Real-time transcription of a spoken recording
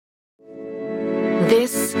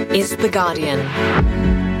This is The Guardian.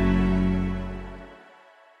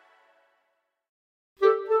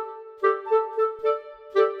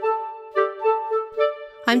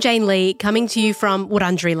 I'm Jane Lee, coming to you from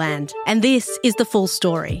Wurundjeri Land, and this is The Full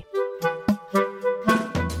Story.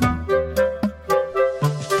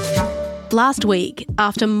 Last week,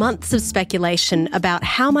 after months of speculation about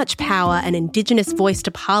how much power an Indigenous voice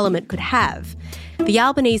to Parliament could have, the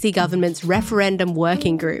Albanese government's referendum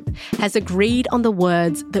working group has agreed on the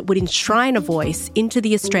words that would enshrine a voice into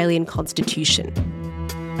the Australian Constitution.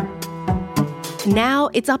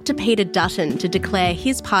 Now it's up to Peter Dutton to declare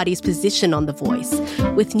his party's position on the voice,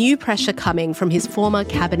 with new pressure coming from his former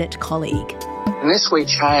cabinet colleague. Unless we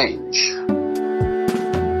change,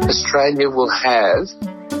 Australia will have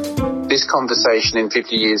this conversation in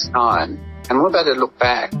 50 years' time, and we're about to look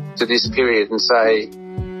back to this period and say,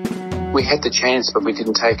 we had the chance, but we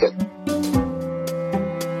didn't take it.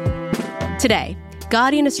 Today,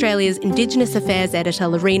 Guardian Australia's Indigenous Affairs editor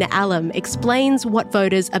Lorena Allam explains what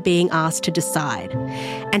voters are being asked to decide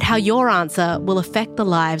and how your answer will affect the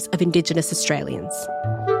lives of Indigenous Australians.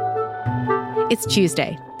 It's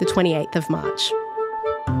Tuesday, the 28th of March.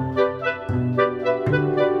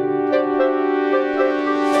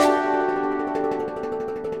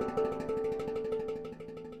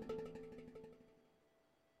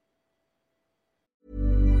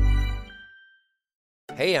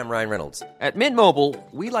 Hey, I'm Ryan Reynolds. At Mint Mobile,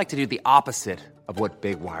 we like to do the opposite of what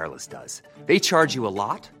Big Wireless does. They charge you a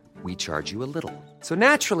lot, we charge you a little. So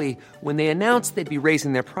naturally, when they announced they'd be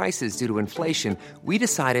raising their prices due to inflation, we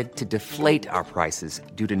decided to deflate our prices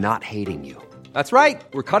due to not hating you. That's right.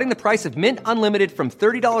 We're cutting the price of Mint Unlimited from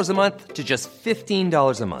 $30 a month to just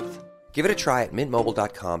 $15 a month. Give it a try at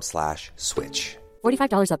mintmobile.com/switch.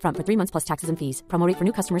 $45 up front for 3 months plus taxes and fees. Promo rate for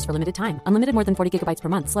new customers for limited time. Unlimited more than 40 gigabytes per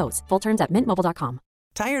month. Slows full terms at mintmobile.com.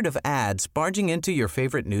 Tired of ads barging into your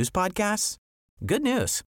favorite news podcasts? Good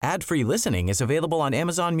news. Ad-free listening is available on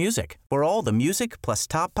Amazon Music for all the music plus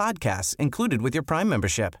top podcasts included with your Prime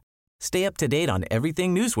membership. Stay up to date on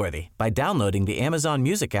everything newsworthy by downloading the Amazon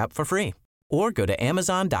Music app for free or go to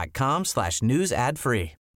amazon.com/news ad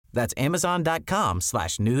free. That's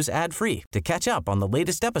amazon.com/news ad free to catch up on the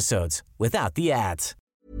latest episodes without the ads.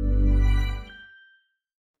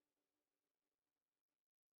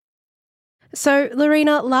 So,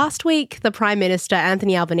 Lorena, last week the Prime Minister,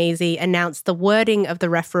 Anthony Albanese, announced the wording of the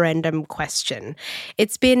referendum question.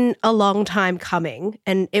 It's been a long time coming,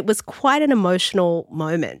 and it was quite an emotional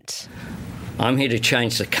moment. I'm here to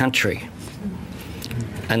change the country,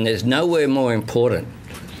 and there's nowhere more important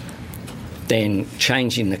than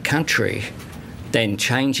changing the country than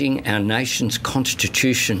changing our nation's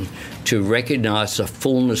constitution to recognise the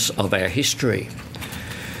fullness of our history.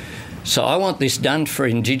 So I want this done for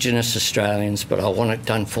Indigenous Australians, but I want it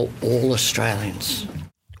done for all Australians.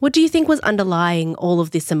 What do you think was underlying all of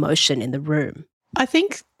this emotion in the room? I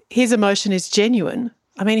think his emotion is genuine.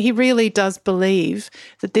 I mean, he really does believe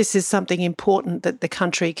that this is something important that the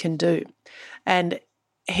country can do. And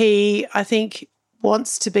he, I think,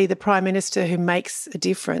 wants to be the Prime Minister who makes a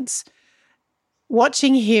difference.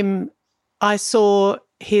 Watching him, I saw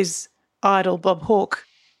his idol, Bob Hawke,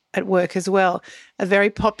 at work as well, a very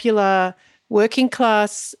popular working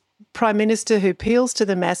class Prime Minister who appeals to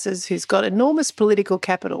the masses, who's got enormous political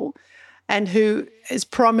capital and who is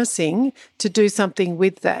promising to do something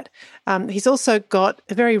with that. He's also got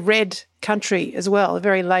a very red country as well, a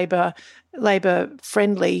very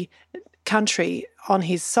Labor-friendly country on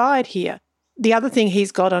his side here. The other thing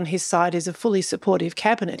he's got on his side is a fully supportive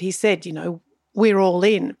cabinet. He said, we're all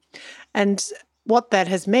in. And what that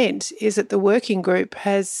has meant is that the working group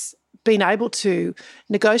has been able to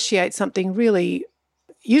negotiate something really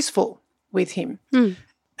useful with him.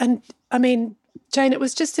 And, I mean, Jane, it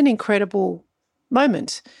was just an incredible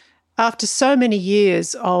moment. After so many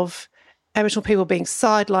years of Aboriginal people being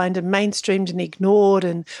sidelined and mainstreamed and ignored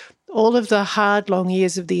and all of the hard, long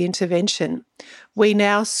years of the intervention, we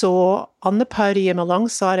now saw on the podium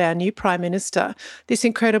alongside our new Prime Minister this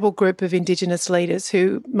incredible group of Indigenous leaders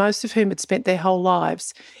who, most of whom had spent their whole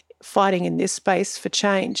lives fighting in this space for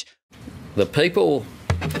change. The people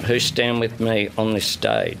who stand with me on this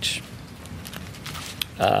stage,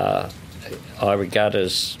 I regard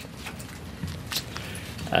as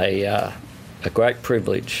a great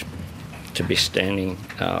privilege to be standing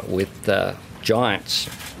with the giants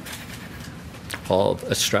of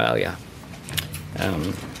Australia.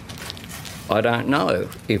 I don't know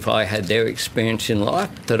if I had their experience in life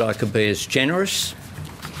that I could be as generous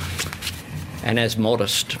and as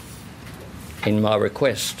modest in my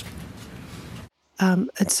request. And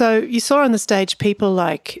so you saw on the stage people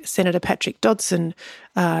like Senator Patrick Dodson,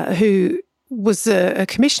 who was a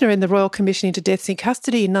commissioner in the Royal Commission into Deaths in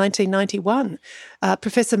Custody in 1991.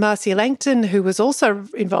 Professor Marcia Langton, who was also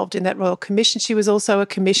involved in that Royal Commission, she was also a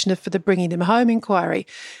commissioner for the Bringing Them Home inquiry.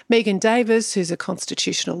 Megan Davis, who's a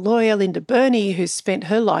constitutional lawyer. Linda Burney, who's spent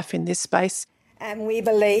her life in this space. And we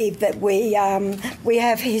believe that we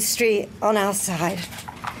have history on our side,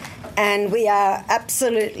 and we are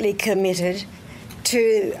absolutely committed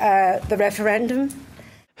to the referendum.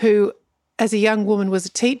 Who, as a young woman, was a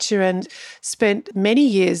teacher and spent many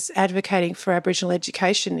years advocating for Aboriginal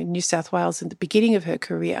education in New South Wales at the beginning of her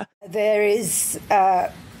career. There is,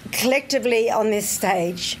 collectively on this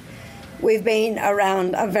stage, we've been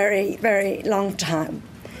around a very, very long time.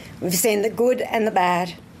 We've seen the good and the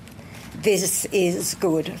bad. This is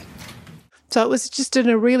good. So it was just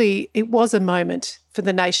it was a moment for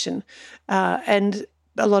the nation, and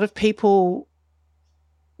a lot of people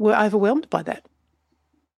were overwhelmed by that.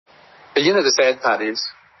 But the sad part is,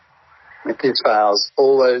 if this fails,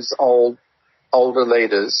 all those older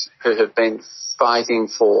leaders who have been fighting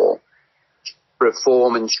for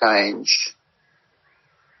reform and change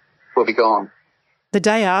will be gone. The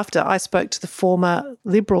day after, I spoke to the former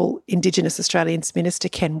Liberal Indigenous Australians Minister,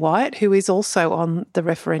 Ken Wyatt, who is also on the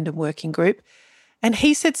referendum working group, and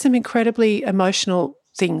he said some incredibly emotional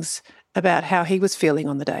things about how he was feeling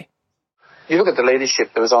on the day. You look at the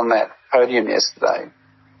leadership that was on that podium yesterday,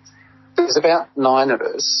 there's about 9 of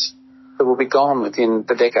us who will be gone within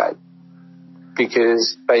the decade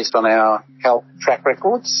because based on our health track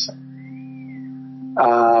records,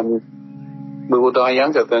 we will die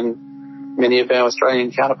younger than many of our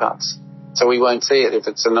Australian counterparts. So we won't see it if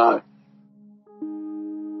it's a no.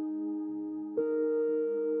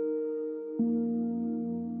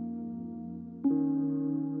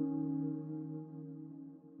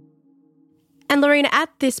 And Lorena, at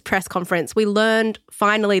this press conference, we learned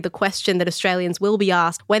finally the question that Australians will be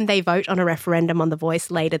asked when they vote on a referendum on the Voice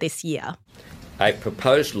later this year. A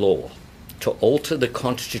proposed law to alter the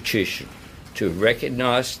Constitution to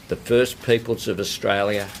recognise the First Peoples of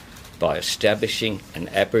Australia by establishing an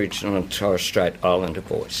Aboriginal and Torres Strait Islander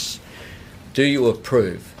voice. Do you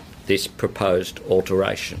approve this proposed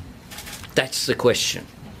alteration? That's the question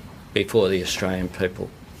before the Australian people.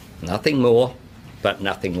 Nothing more, but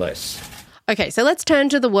nothing less. Okay, so let's turn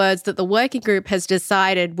to the words that the working group has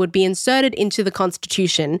decided would be inserted into the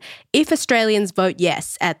Constitution if Australians vote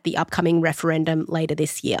yes at the upcoming referendum later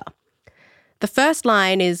this year. The first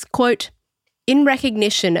line is, quote, in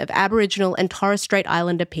recognition of Aboriginal and Torres Strait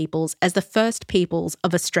Islander peoples as the first peoples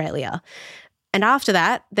of Australia. And after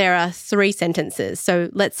that, there are 3 sentences, so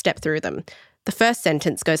let's step through them. The first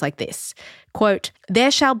sentence goes like this, quote,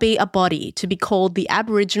 there shall be a body to be called the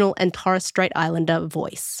Aboriginal and Torres Strait Islander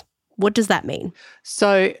voice. What does that mean?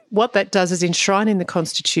 So what that does is enshrine in the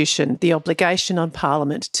Constitution the obligation on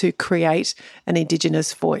Parliament to create an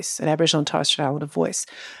Indigenous voice, an Aboriginal and Torres Strait Islander voice.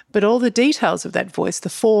 But all the details of that voice, the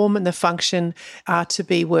form and the function, are to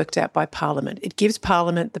be worked out by Parliament. It gives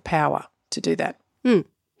Parliament the power to do that.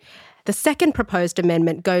 The second proposed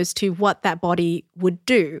amendment goes to what that body would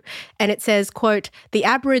do. And it says, quote, the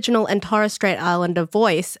Aboriginal and Torres Strait Islander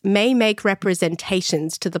voice may make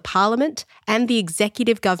representations to the Parliament and the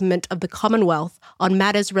executive government of the Commonwealth on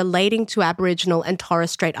matters relating to Aboriginal and Torres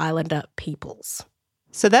Strait Islander peoples.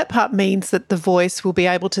 So that part means that the voice will be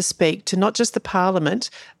able to speak to not just the Parliament,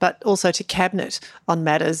 but also to Cabinet on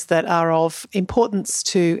matters that are of importance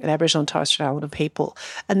to an Aboriginal and Torres Strait Islander people.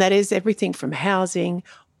 And that is everything from housing,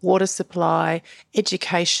 water supply,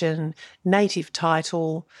 education, native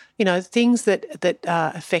title, things that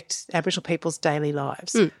affect Aboriginal people's daily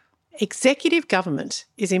lives. Executive government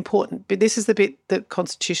is important, but this is the bit that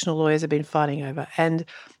constitutional lawyers have been fighting over. And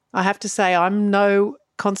I have to say I'm no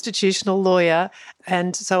constitutional lawyer,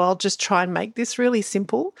 and so I'll just try and make this really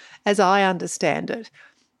simple as I understand it.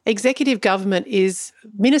 Executive government is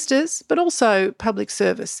ministers, but also public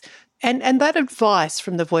service. And that advice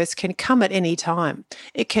from the voice can come at any time.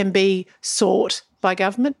 It can be sought by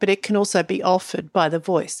government, but it can also be offered by the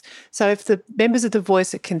voice. So if the members of the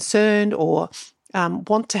voice are concerned or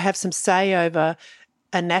want to have some say over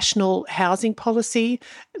a national housing policy,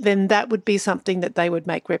 then that would be something that they would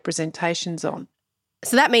make representations on.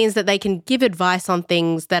 So that means that they can give advice on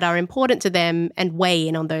things that are important to them and weigh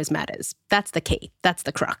in on those matters. That's the key. That's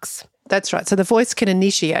the crux. That's right. So the voice can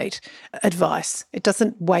initiate advice. It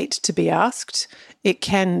doesn't wait to be asked. It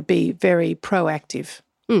can be very proactive.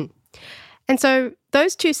 And so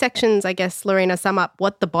those 2 sections, I guess, Lorena, sum up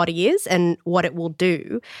what the body is and what it will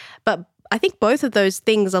do. But I think both of those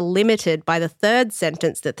things are limited by the third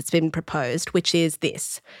sentence that's been proposed, which is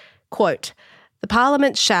this, quote, The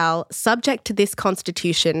Parliament shall, subject to this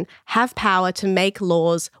Constitution, have power to make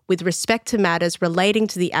laws with respect to matters relating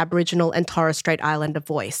to the Aboriginal and Torres Strait Islander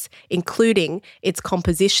voice, including its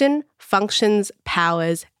composition, functions,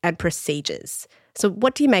 powers, and procedures. So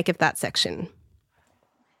what do you make of that section?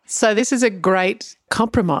 So this is a great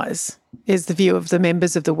compromise, is the view of the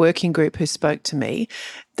members of the working group who spoke to me,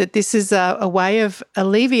 that this is a way of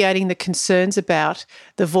alleviating the concerns about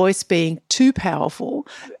the voice being too powerful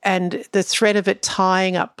and the threat of it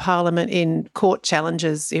tying up Parliament in court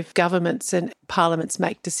challenges if governments and parliaments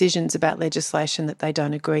make decisions about legislation that they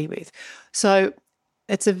don't agree with. So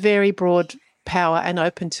it's a very broad power and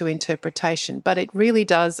open to interpretation, but it really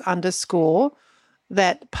does underscore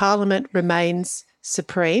that Parliament remains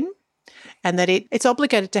supreme and that it's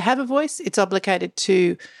obligated to have a voice, it's obligated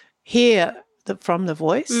to hear from the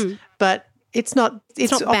voice, but it's not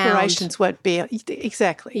operations won't be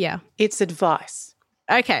exactly. Yeah. It's advice.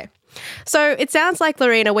 Okay. So it sounds like,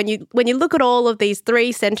 Lorena, when you look at all of these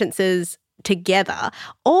three sentences together,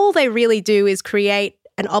 all they really do is create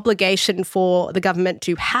an obligation for the government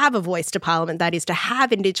to have a voice to Parliament, that is to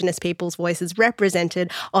have Indigenous people's voices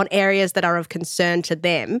represented on areas that are of concern to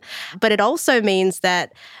them. But it also means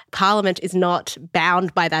that Parliament is not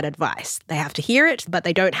bound by that advice. They have to hear it, but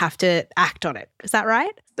they don't have to act on it. Is that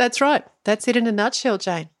right? That's right. That's it in a nutshell,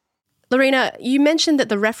 Jane. Lorena, you mentioned that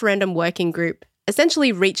the referendum working group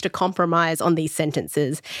essentially reached a compromise on these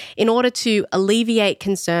sentences in order to alleviate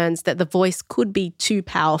concerns that the voice could be too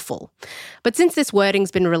powerful. But since this wording's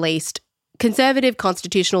been released, Conservative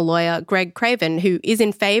constitutional lawyer Greg Craven, who is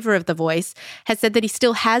in favour of the voice, has said that he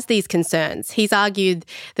still has these concerns. He's argued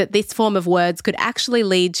that this form of words could actually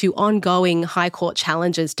lead to ongoing High Court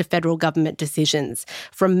challenges to federal government decisions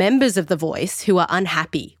from members of the voice who are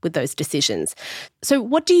unhappy with those decisions. So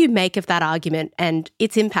what do you make of that argument and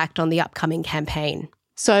its impact on the upcoming campaign?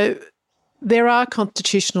 So there are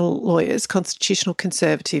constitutional lawyers, constitutional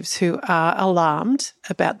conservatives who are alarmed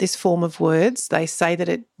about this form of words. They say that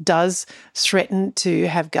it does threaten to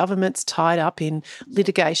have governments tied up in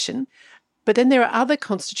litigation. But then there are other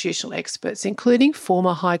constitutional experts, including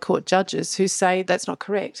former High Court judges, who say that's not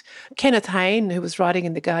correct. Kenneth Hayne, who was writing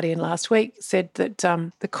in The Guardian last week, said that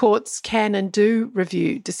the courts can and do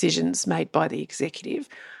review decisions made by the executive.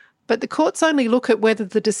 But the courts only look at whether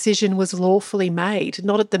the decision was lawfully made,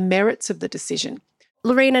 not at the merits of the decision.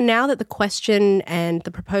 Lorena, now that the question and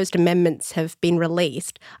the proposed amendments have been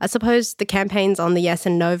released, I suppose the campaigns on the yes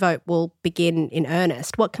and no vote will begin in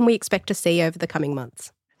earnest. What can we expect to see over the coming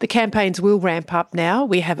months? The campaigns will ramp up now.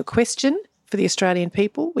 We have a question for the Australian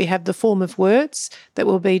people. We have the form of words that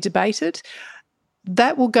will be debated.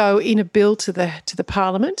 That will go in a bill to the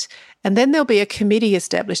Parliament, and then there'll be a committee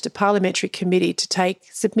established, a parliamentary committee, to take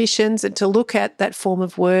submissions and to look at that form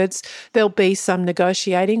of words. There'll be some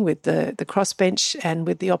negotiating with the crossbench and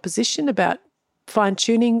with the opposition about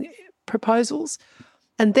fine-tuning proposals.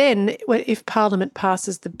 And then, if Parliament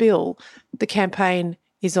passes the bill, the campaign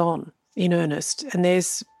is on in earnest. And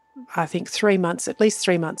there's, I think, 3 months, at least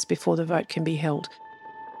 3 months before the vote can be held.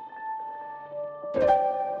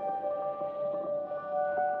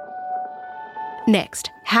 Next,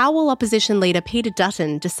 how will opposition leader Peter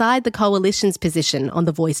Dutton decide the coalition's position on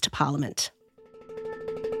the voice to Parliament?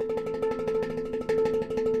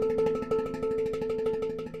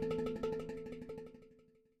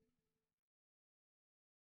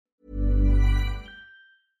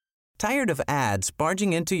 Tired of ads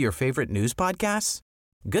barging into your favorite news podcasts?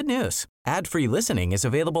 Good news. Ad-free listening is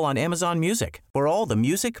available on Amazon Music for all the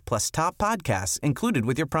music plus top podcasts included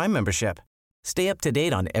with your Prime membership. Stay up to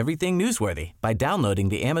date on everything newsworthy by downloading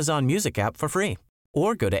the Amazon Music app for free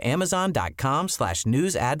or go to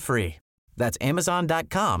amazon.com/news ad free. That's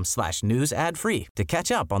amazon.com/news ad free to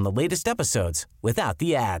catch up on the latest episodes without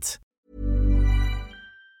the ads.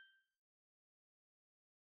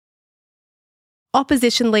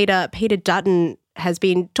 Opposition leader Peter Dutton has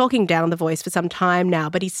been talking down the voice for some time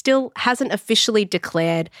now, but he still hasn't officially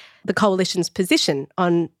declared the coalition's position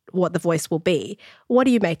on what the voice will be. What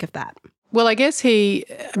do you make of that? Well, I guess he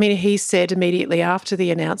said immediately after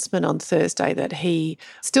the announcement on Thursday that he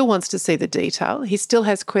still wants to see the detail. He still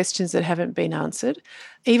has questions that haven't been answered,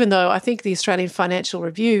 even though I think the Australian Financial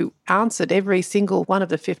Review answered every single one of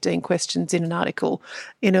the 15 questions in an article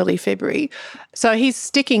in early February. So he's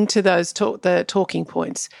sticking to those the talking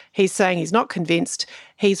points. He's saying he's not convinced.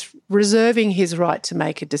 He's reserving his right to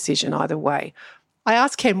make a decision either way. I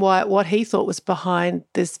asked him what he thought was behind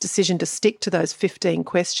this decision to stick to those 15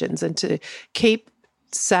 questions and to keep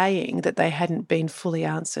saying that they hadn't been fully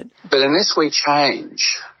answered. But unless we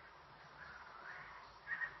change,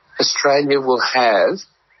 Australia will have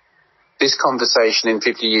this conversation in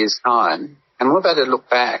 50 years' time And we're about to look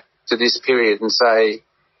back to this period and say,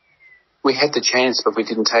 we had the chance, but we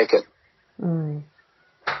didn't take it. And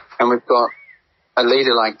we've got a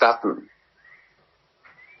leader like Dutton,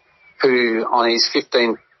 who on his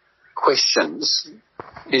 15 questions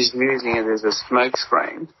is using it as a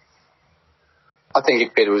smokescreen. I think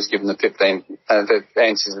if Peter was given the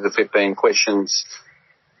answers to the 15 questions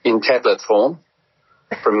in tablet form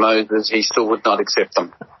from Moses, he still would not accept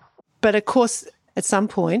them. But of course, at some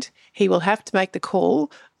point, he will have to make the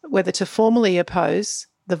call whether to formally oppose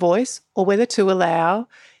the voice or whether to allow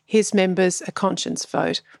his members a conscience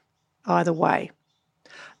vote, either way.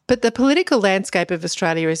 But the political landscape of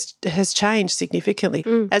Australia has changed significantly.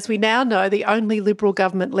 As we now know, the only Liberal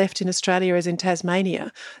government left in Australia is in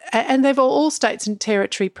Tasmania. And they've all states and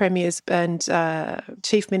territory premiers and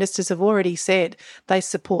chief ministers have already said they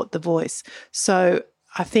support the voice. So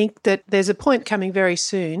I think that there's a point coming very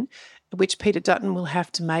soon at which Peter Dutton will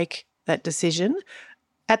have to make that decision.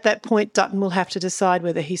 At that point, Dutton will have to decide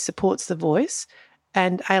whether he supports the voice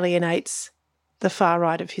and alienates the far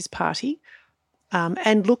right of his party,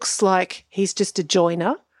 and looks like he's just a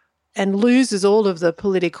joiner and loses all of the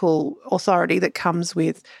political authority that comes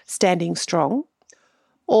with standing strong,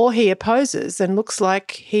 or he opposes and looks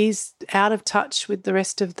like he's out of touch with the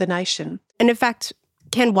rest of the nation. And in fact,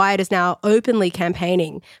 Ken Wyatt is now openly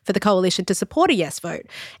campaigning for the coalition to support a yes vote,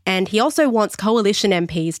 and he also wants coalition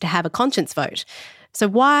MPs to have a conscience vote. So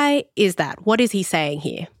why is that? What is he saying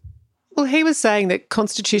here? Well, he was saying that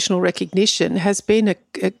constitutional recognition has been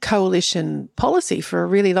a coalition policy for a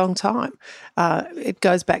really long time. It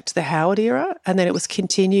goes back to the Howard era, and then it was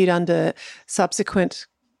continued under subsequent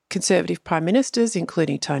Conservative prime ministers,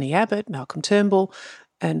 including Tony Abbott, Malcolm Turnbull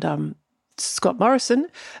and Scott Morrison.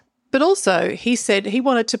 But also he said he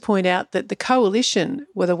wanted to point out that the coalition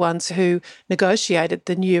were the ones who negotiated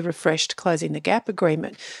the new refreshed Closing the Gap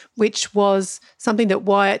agreement, which was something that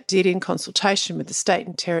Wyatt did in consultation with the state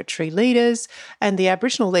and territory leaders and the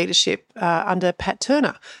Aboriginal leadership under Pat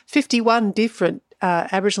Turner. 51 different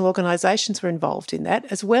Aboriginal organisations were involved in that,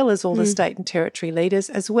 as well as all the state and territory leaders,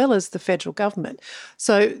 as well as the federal government.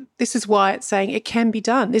 So this is Wyatt saying it can be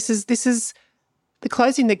done. This is the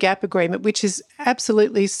Closing the Gap agreement, which is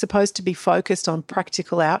absolutely supposed to be focused on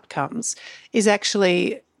practical outcomes, is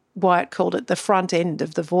actually, Wyatt called it, the front end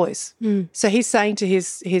of the voice. So he's saying to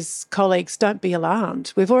his colleagues, don't be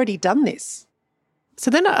alarmed. We've already done this.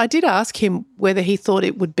 So then I did ask him whether he thought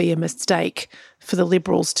it would be a mistake for the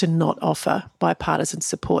Liberals to not offer bipartisan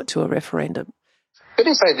support to a referendum. Let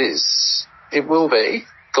me say this, it will be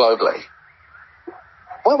globally.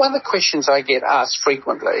 Well, one of the questions I get asked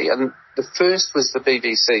frequently, and the first was the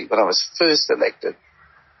BBC when I was first elected,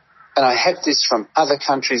 and I have this from other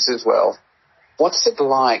countries as well. What's it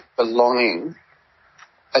like belonging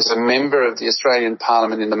as a member of the Australian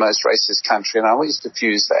Parliament in the most racist country? And I always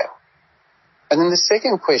diffuse that. And then the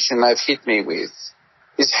second question they've hit me with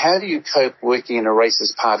is, how do you cope working in a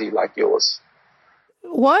racist party like yours?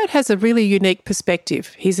 Wyatt has a really unique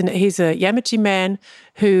perspective. He's a Yamatji man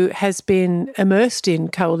who has been immersed in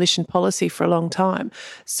coalition policy for a long time.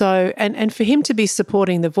 So, and for him to be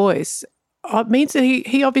supporting the voice means that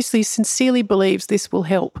he obviously sincerely believes this will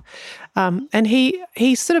help. And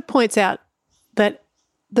he sort of points out that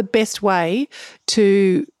the best way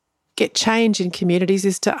to get change in communities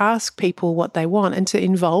is to ask people what they want and to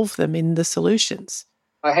involve them in the solutions.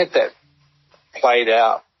 I had that played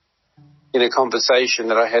out in a conversation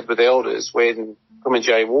that I had with elders when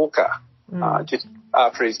Kumanjayi Walker, just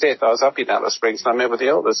after his death, I was up in Alice Springs and I met with the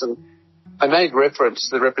elders and I made reference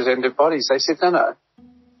to the representative bodies. They said, no,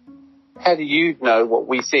 how do you know what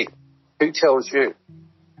we think? Who tells you?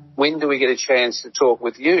 When do we get a chance to talk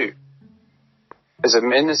with you as a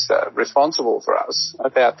minister responsible for us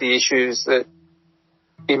about the issues that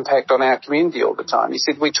impact on our community all the time? He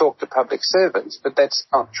said, we talk to public servants, but that's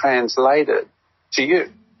not translated to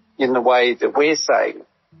you in the way that we're saying.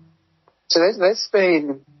 So that's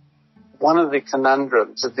been one of the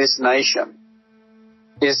conundrums of this nation,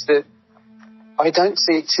 is that I don't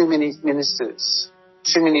see too many ministers,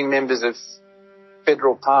 too many members of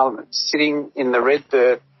federal parliament sitting in the red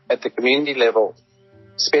dirt at the community level,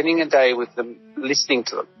 spending a day with them, listening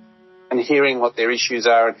to them and hearing what their issues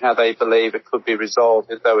are and how they believe it could be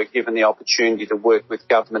resolved if they were given the opportunity to work with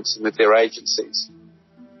governments and with their agencies.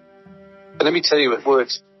 But let me tell you, it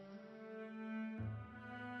works.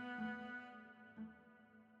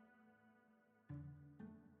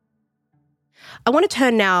 I want to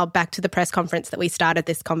turn now back to the press conference that we started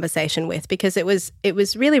this conversation with, because it was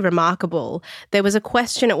really remarkable. There was a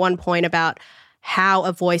question at one point about how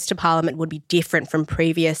a voice to Parliament would be different from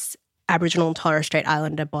previous Aboriginal and Torres Strait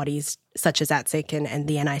Islander bodies such as ATSIC and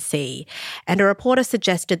the NIC. And a reporter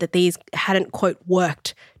suggested that these hadn't, quote,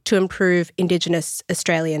 worked to improve Indigenous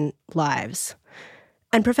Australian lives.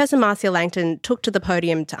 And Professor Marcia Langton took to the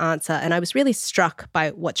podium to answer, and I was really struck by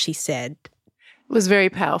what she said. It was very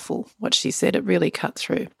powerful, what she said. It really cut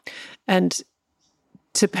through. And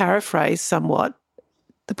to paraphrase somewhat,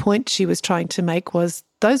 the point she was trying to make was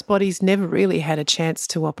those bodies never really had a chance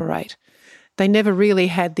to operate. They never really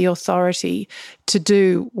had the authority to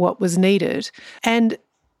do what was needed and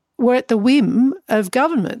were at the whim of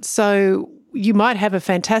government. So you might have a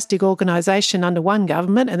fantastic organisation under one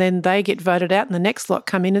government and then they get voted out and the next lot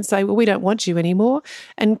come in and say, well, we don't want you anymore,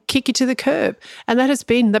 and kick you to the curb. And that has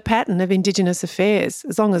been the pattern of Indigenous affairs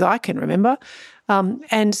as long as I can remember.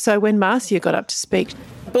 And so when Marcia got up to speak...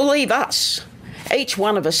 Believe us, each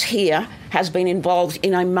one of us here has been involved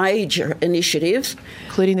in a major initiative.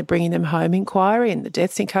 Including the Bringing Them Home inquiry and the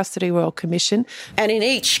Deaths in Custody Royal Commission. And in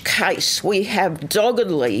each case, we have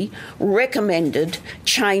doggedly recommended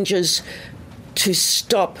changes to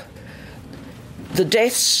stop the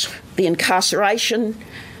deaths, the incarceration,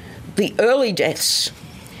 the early deaths,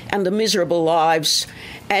 and the miserable lives.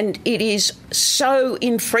 And it is so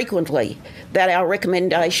infrequently that our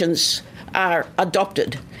recommendations are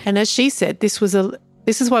adopted. And as she said, this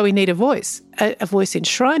is why we need a voice. A voice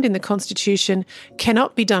enshrined in the Constitution,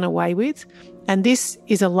 cannot be done away with, and this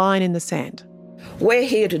is a line in the sand. We're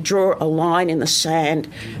here to draw a line in the sand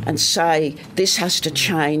and say this has to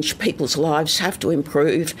change, people's lives have to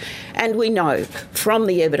improve. And we know from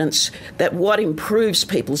the evidence that what improves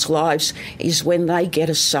people's lives is when they get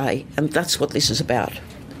a say, and that's what this is about.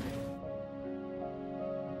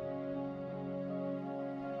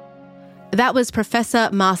 That was Professor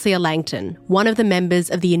Marcia Langton, one of the members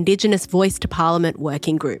of the Indigenous Voice to Parliament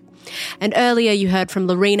Working Group. And earlier you heard from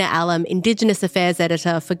Lorena Allam, Indigenous Affairs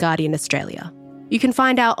Editor for Guardian Australia. You can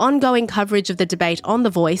find our ongoing coverage of the debate on The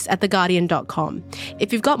Voice at theguardian.com.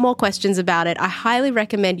 If you've got more questions about it, I highly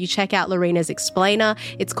recommend you check out Lorena's explainer.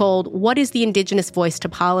 It's called What is the Indigenous Voice to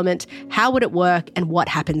Parliament? How would it work? And what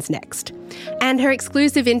happens next? And her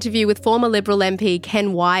exclusive interview with former Liberal MP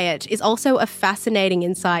Ken Wyatt is also a fascinating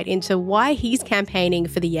insight into why he's campaigning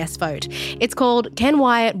for the yes vote. It's called Ken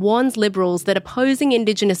Wyatt Warns Liberals that opposing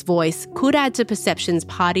Indigenous voice could add to perceptions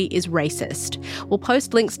party is racist. We'll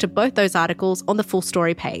post links to both those articles on the full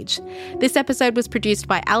story page. This episode was produced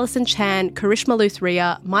by Alison Chan, Karishma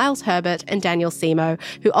Luthria, Miles Herbert and Daniel Simo,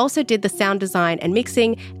 who also did the sound design and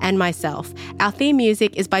mixing, and myself. Our theme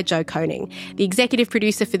music is by Joe Koning. The executive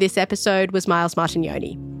producer for this episode was Miles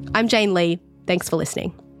Martignoni. I'm Jane Lee. Thanks for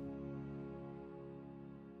listening.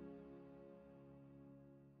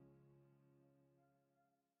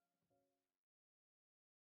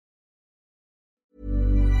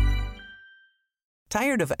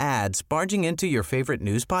 Tired of ads barging into your favorite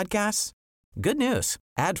news podcasts? Good news.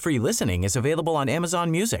 Ad-free listening is available on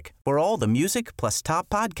Amazon Music for all the music plus top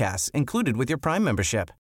podcasts included with your Prime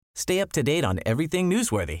membership. Stay up to date on everything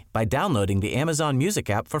newsworthy by downloading the Amazon Music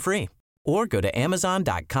app for free or go to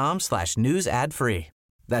amazon.com/news ad free.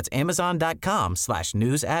 That's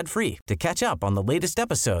amazon.com/news ad free to catch up on the latest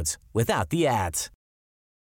episodes without the ads.